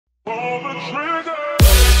Hey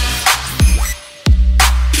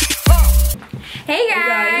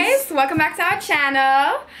guys, welcome back to our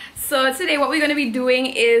channel. So today what we're going to be doing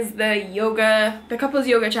is the couples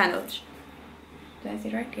yoga challenge. Did I say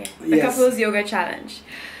it right? Yeah. The Yes. couples yoga challenge.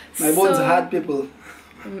 My bones are hard, people.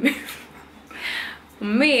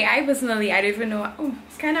 I personally, I don't even know. Oh,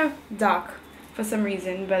 it's kind of dark for some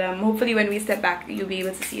reason, but hopefully when we step back you'll be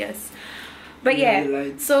able to see us. But yeah,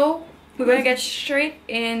 so we're going to get straight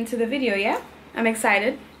into the video. Yeah, I'm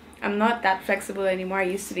excited. I'm not that flexible anymore. I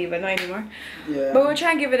used to be, but not anymore. Yeah. But we'll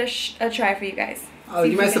try and give it a try for you guys. I'll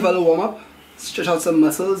give myself a little warm up, stretch out some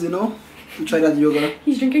muscles, you know, and try that yoga.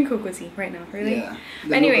 He's drinking cocoa tea right now, really? Yeah.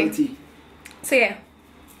 Anyway, so yeah,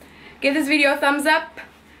 give this video a thumbs up,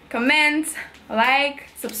 comment, like,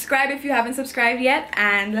 subscribe if you haven't subscribed yet,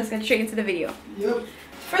 and let's get straight into the video. Yep.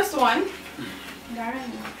 First one,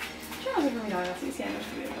 Daran. Try not to me now, so you see I'm not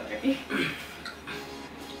doing already.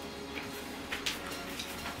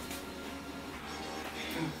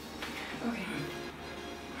 Okay.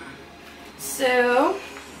 So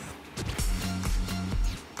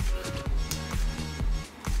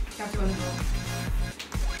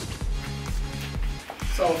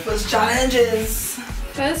So first challenge is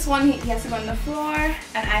first one, he has to go on the floor, and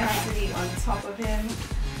I have to be on top of him.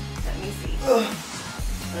 Let me see.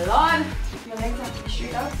 Lord, your legs have to be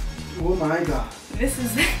straight up. Oh my god. This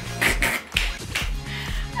is.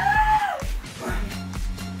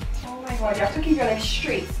 Oh my god, you have to keep your legs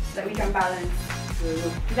straight so that we can balance.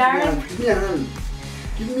 Daran, give me a hand.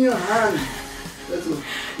 Give me a hand. Let's go.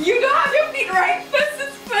 you don't have your feet right. First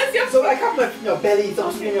your feet. So I can't put your belly, it's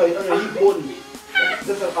also on your hip bone.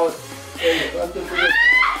 Just out.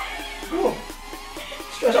 Go.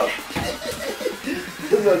 Stretch out.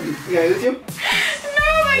 Yeah, is you? No,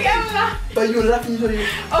 my god. But you laughing usually.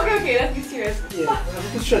 Okay, let's be serious. Yeah,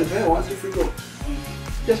 I'm put strength, right? 1, 2, 3, go.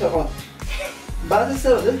 Just like on. Balance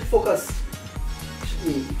yourself, just focus.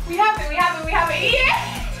 We have it.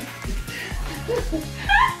 Yeah!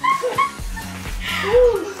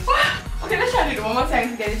 Okay, let's try to do it one more time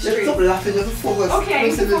to get it straight. Stop laughing, just focus. Okay, I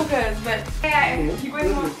need to focus, but yeah, keep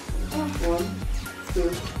going on. 1, 2,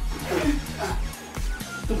 3.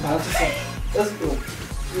 To balance yourself. Let's go.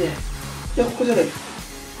 Yeah. Yo, put your leg.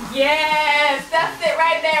 Yes, that's it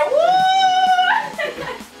right there. Woo!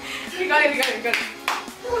 We got it.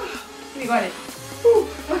 We got it.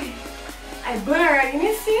 Okay. I burn already,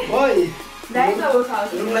 you see? Boy. That is a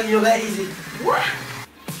workout. You look like you're that easy. What?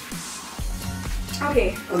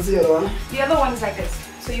 Okay. What's the other one? The other one is like this.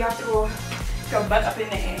 So you have to go your butt up in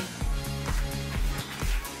the air.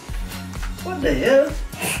 What the hell?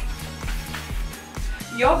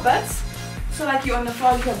 Your butt, so like you're on the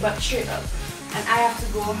floor with your butt straight up. And I have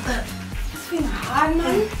to go. It's been hard,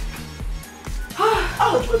 man.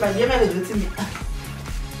 Oh, wait, my name is written.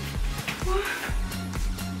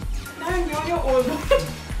 Daran, you're on your own.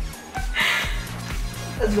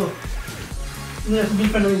 Let's go. You have to be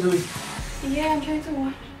friendly with doing. Yeah, I'm trying to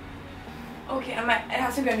watch. Okay, it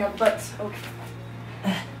has to be on your butt. Okay.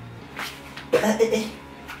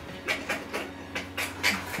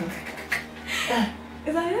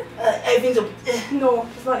 Is that it? I think so. No,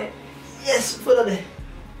 it's not it. Yes, follow there.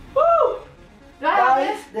 Woo! Do I have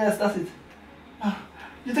this? Yes, that's it.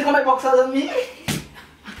 You take all my boxers on me?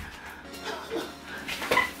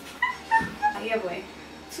 Yeah, boy.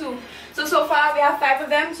 2. So far we have 5 of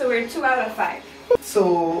them, so we're 2 out of 5.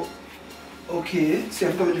 So, okay, so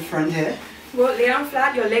you have to come in the front here. Go lay down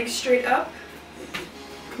flat, your legs straight up.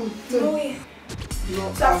 Come, No turn. way.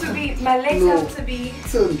 No, So have to be, my legs have to be.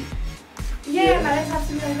 Turn. Yeah, my legs have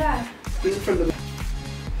to be like that. In front of me.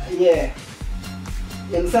 Yeah.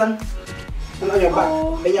 You understand? And on your back.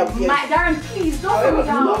 Oh, And your, my Daran, please don't put me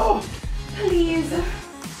down. No. Please.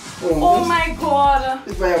 Oh, Oh my god.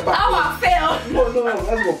 It's by your back. I fail. No, let's go.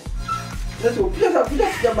 Let's go.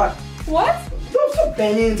 Please your back. What? Don't stop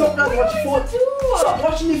bending. Stop watching the phone. Stop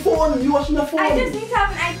watching the phone. You watching the phone. I just need to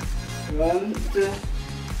have an 1, 2.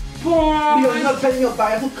 boom. You're not bending your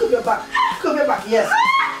back. You have to curve your back. Curve your back. Yes.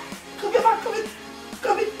 Curve your back.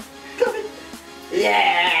 Curve it.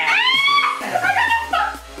 Yeah.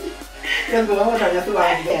 Let's go. One more time. You have to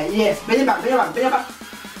lie there. Yes. Bend your back.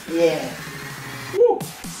 Yeah. Woo.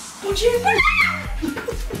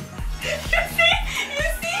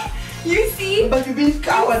 You see? But you've been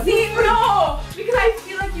coward. You see? No, because I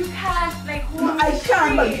feel like you can't like hold No, I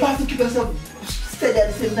can, but you have to keep yourself steady at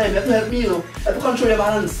the same time. You have to help me, you know. You have to control your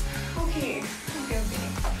balance. Okay.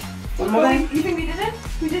 One more time? You think we did it?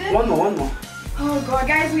 We did it? One more. Oh god,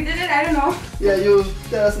 guys, we did it. I don't know. Yeah, you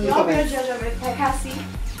tell us in the You're gonna comments. judge of it. I can't see.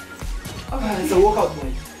 Okay. It's a workout, boy.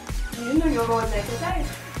 You didn't know yoga was exercise.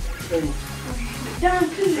 Ready. Okay. Daran,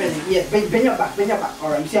 please. Yeah, bend your back, bend your back.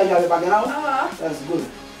 Alright, see how you have your back now? That's good.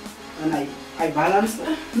 And I balance.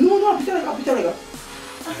 No, put your leg up, put your leg up.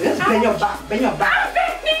 Yes, bend your back, bend your back. I'm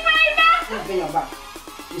bending my back. Yes, bend your back.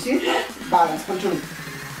 You see? Balance, control it.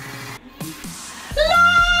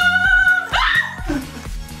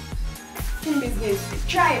 Business.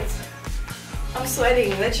 Try it. I'm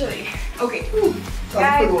sweating, literally. Okay. That's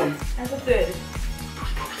guys, a good one. That's a third.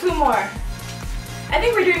 2 more. I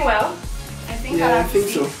think we're doing well. I think I think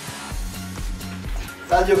so.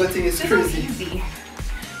 That yoga thing is crazy. Easy.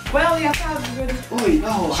 Well, you have to have good. Oh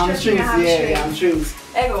no, hamstrings. Yeah, hamstrings.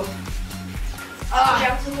 There you go. You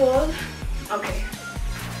have to hold. Okay.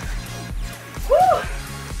 Woo!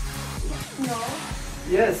 No.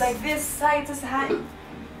 Yes. It's like this, side to side.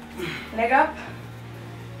 Leg up.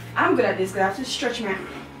 I'm good at this because I have to stretch my arm.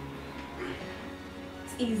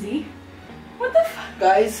 It's easy. What the fuck?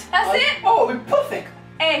 Guys. That's it? Oh, we're perfect.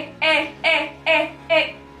 Hey.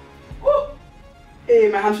 Woo. Hey,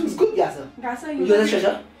 my hamstring's good, Gasa. Gasa, You got a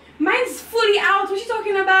stretcher? Mine's fully out. What you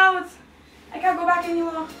talking about? I can't go back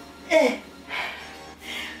anymore.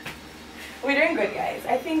 We're doing good, guys.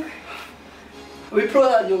 I think. We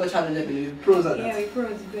pros at yoga challenge, I believe. Pros at that. Yeah, we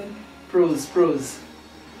pros. Good. Pros.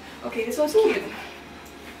 Okay, this was cute.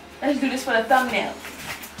 Let's do this for the thumbnail.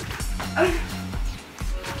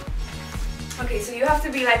 Okay, so you have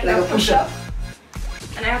to be like a push-up.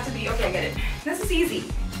 And I have to be, okay, I get it. This is easy.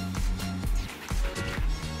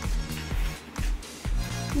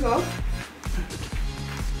 Go.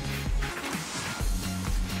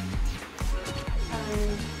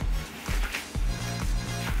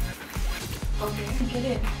 Okay, get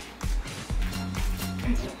it.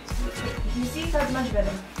 You see, that's much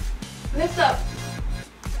better. Lift up.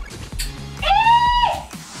 Hey!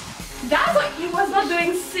 That's what he was not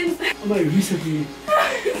doing since. Oh my, recently.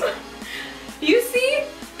 You see?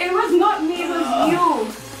 It was not me, it was you.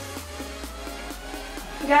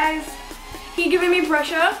 Guys, he giving me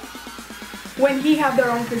pressure when he have the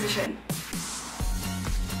wrong position.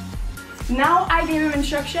 Now I gave him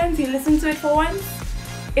instructions, he listened to it for once.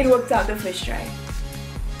 It worked out the first try.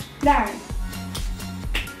 Daran,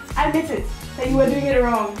 admit it, that you were doing it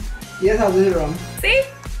wrong. Yes, I was doing it wrong. See?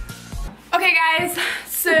 Okay guys,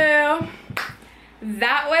 so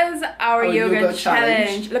that was our yoga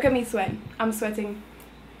challenge. Look at me sweat. I'm sweating.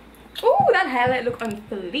 Ooh, that highlight look on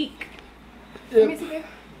fleek. Let me see you.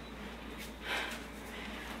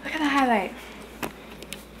 Look at the highlight.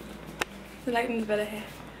 The lighting's better here.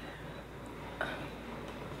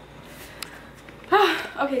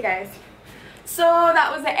 Okay guys, so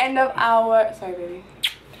that was the end of our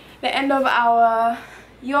the end of our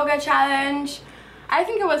yoga challenge. I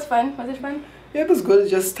think it was fun. Was it fun? Yeah, it was good.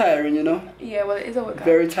 It's just tiring, you know. Yeah, well, it is a workout.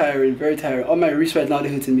 Very tiring. All my wrists right now,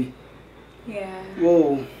 they're hitting me. Yeah.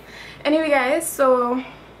 Whoa. Anyway guys, so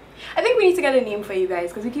I think we need to get a name for you guys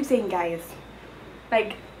because we keep saying guys.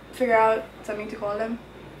 Like, figure out something to call them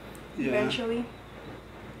eventually.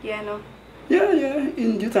 Yeah, no. Yeah,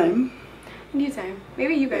 in due time. In due time.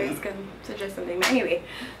 Maybe you guys can suggest something. But anyway,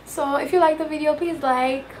 so if you like the video, please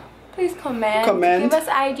like, please comment. Give us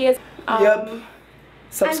ideas.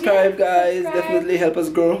 Subscribe, guys. Definitely help us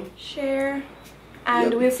grow. Share.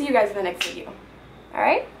 And we'll see you guys in the next video.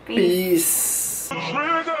 Alright? Peace.